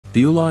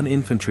The Ulan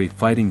Infantry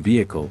Fighting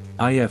Vehicle,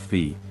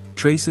 IFV,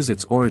 traces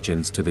its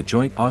origins to the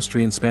joint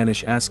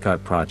Austrian-Spanish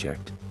ASCOD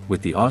project,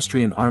 with the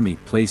Austrian army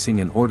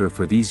placing an order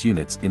for these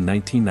units in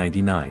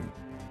 1999.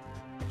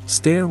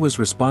 Steyr was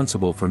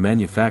responsible for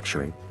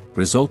manufacturing,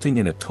 resulting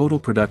in a total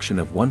production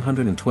of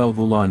 112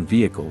 Ulan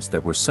vehicles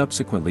that were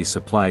subsequently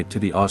supplied to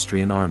the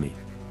Austrian army.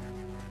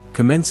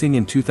 Commencing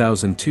in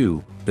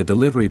 2002, the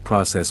delivery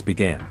process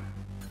began.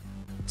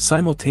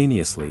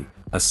 Simultaneously,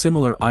 a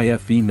similar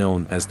IFV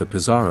known as the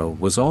Pizarro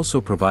was also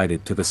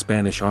provided to the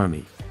Spanish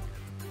army.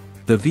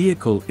 The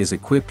vehicle is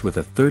equipped with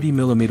a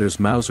 30mm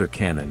Mauser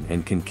cannon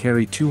and can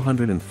carry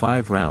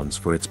 205 rounds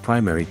for its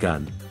primary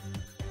gun.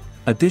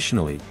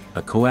 Additionally,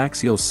 a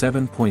coaxial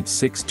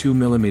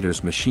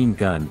 7.62mm machine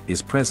gun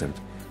is present,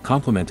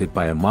 complemented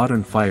by a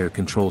modern fire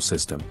control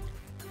system.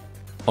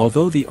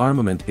 Although the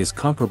armament is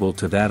comparable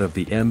to that of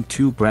the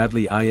M2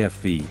 Bradley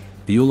IFV,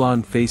 the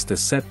Ulan faced a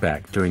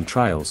setback during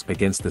trials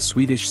against the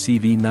Swedish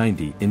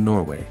CV-90 in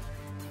Norway.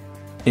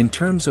 In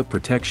terms of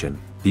protection,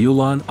 the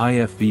Ulan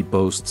IFV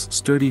boasts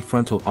sturdy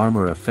frontal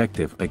armor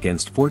effective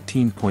against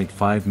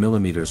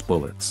 14.5mm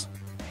bullets.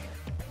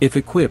 If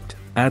equipped,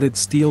 added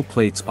steel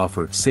plates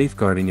offer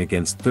safeguarding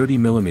against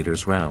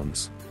 30mm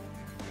rounds.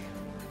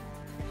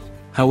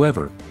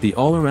 However, the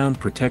all-around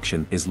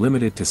protection is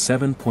limited to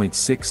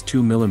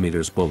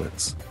 7.62mm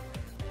bullets.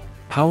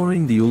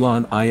 Powering the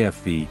Ulan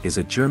IFV is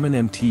a German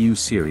MTU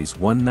Series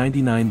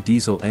 199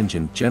 diesel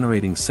engine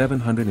generating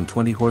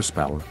 720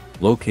 horsepower,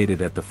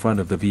 located at the front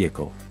of the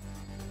vehicle.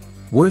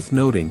 Worth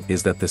noting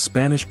is that the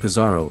Spanish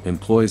Pizarro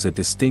employs a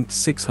distinct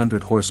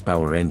 600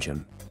 horsepower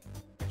engine.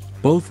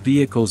 Both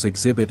vehicles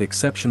exhibit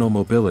exceptional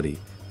mobility,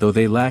 though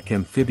they lack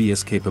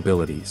amphibious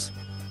capabilities.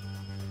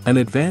 An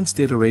advanced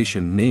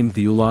iteration named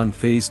the Ulan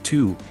Phase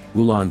 2,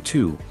 Ulan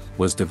 2,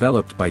 was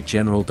developed by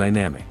General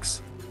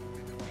Dynamics.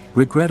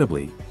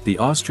 Regrettably, the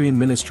Austrian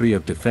Ministry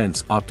of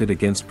Defense opted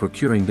against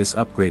procuring this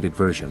upgraded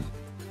version.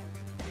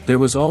 There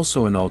was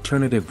also an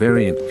alternative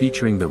variant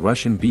featuring the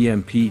Russian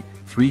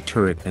BMP-3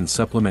 turret and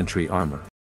supplementary armor.